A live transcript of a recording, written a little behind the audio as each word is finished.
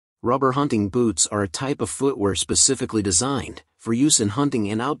Rubber hunting boots are a type of footwear specifically designed for use in hunting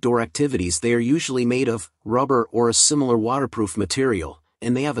and outdoor activities. They are usually made of rubber or a similar waterproof material,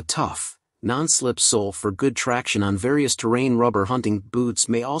 and they have a tough, non-slip sole for good traction on various terrain. Rubber hunting boots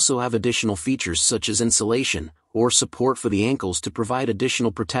may also have additional features such as insulation or support for the ankles to provide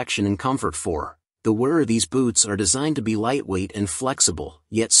additional protection and comfort for the wearer. These boots are designed to be lightweight and flexible,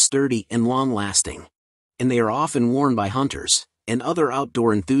 yet sturdy and long-lasting. And they are often worn by hunters and other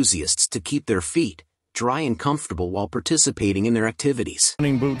outdoor enthusiasts to keep their feet dry and comfortable while participating in their activities.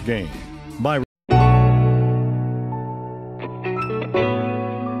 Hunting boot game by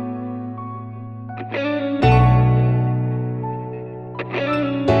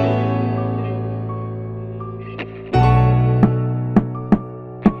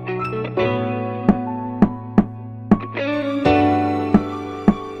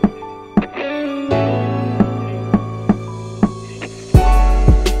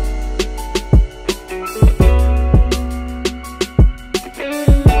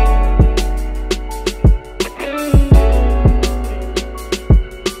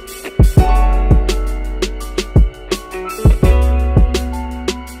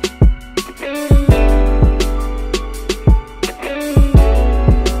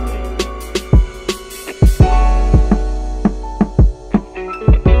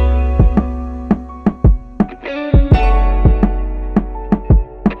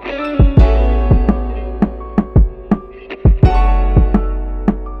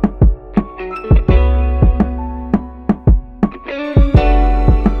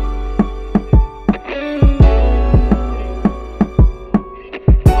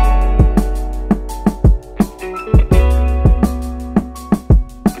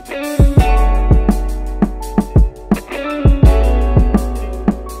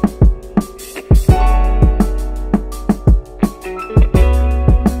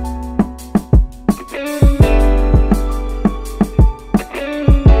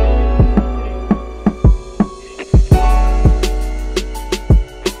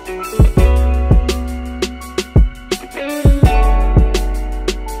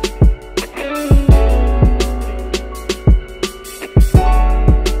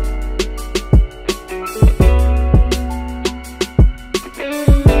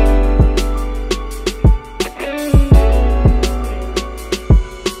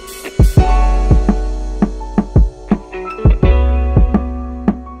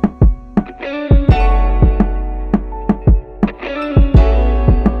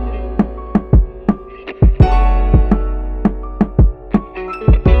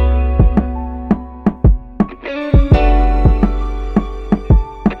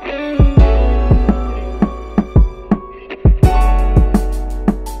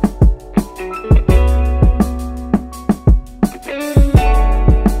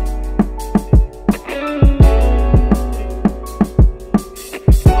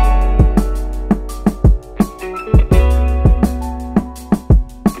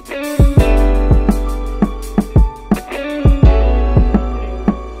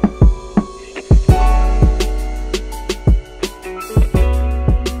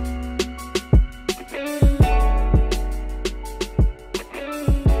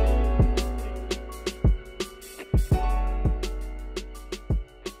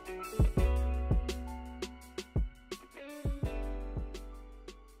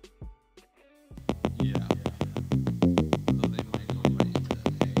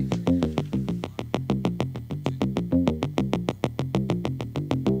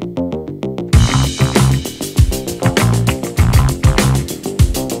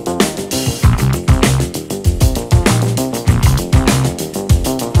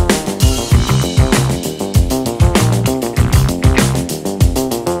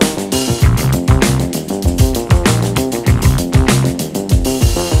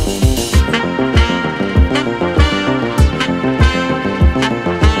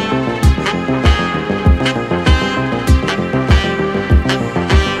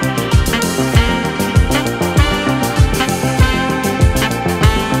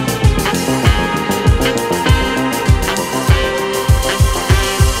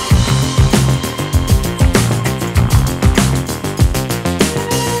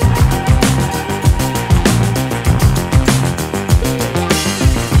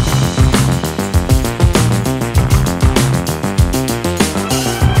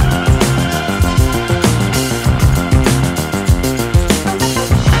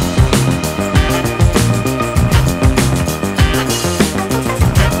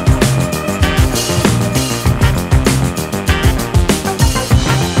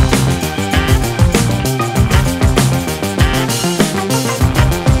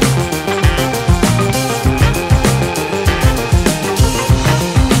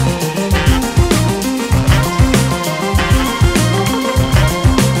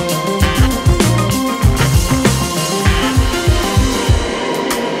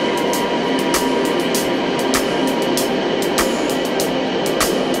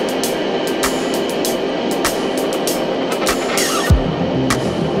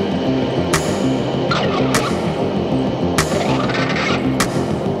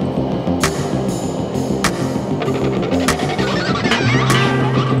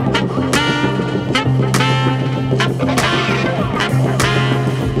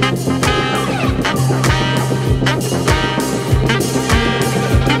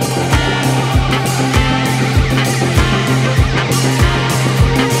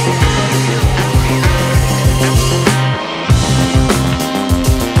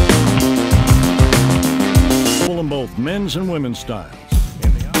women's styles.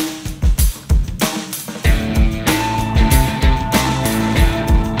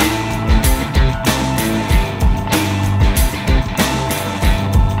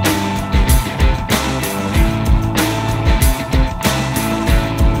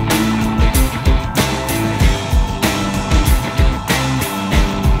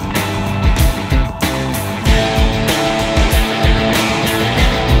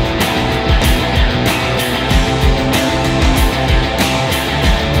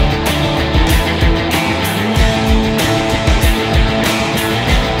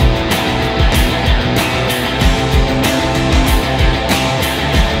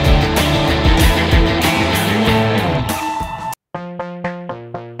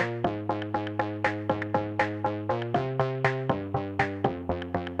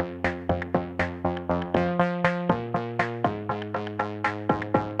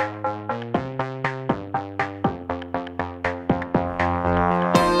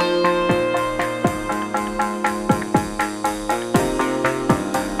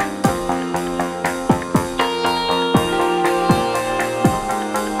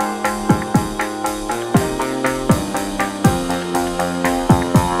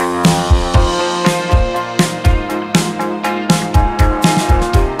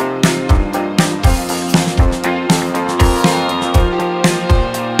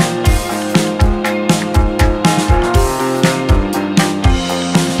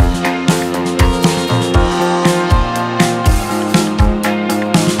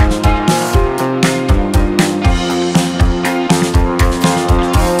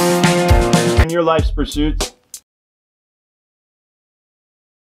 Your life's pursuits,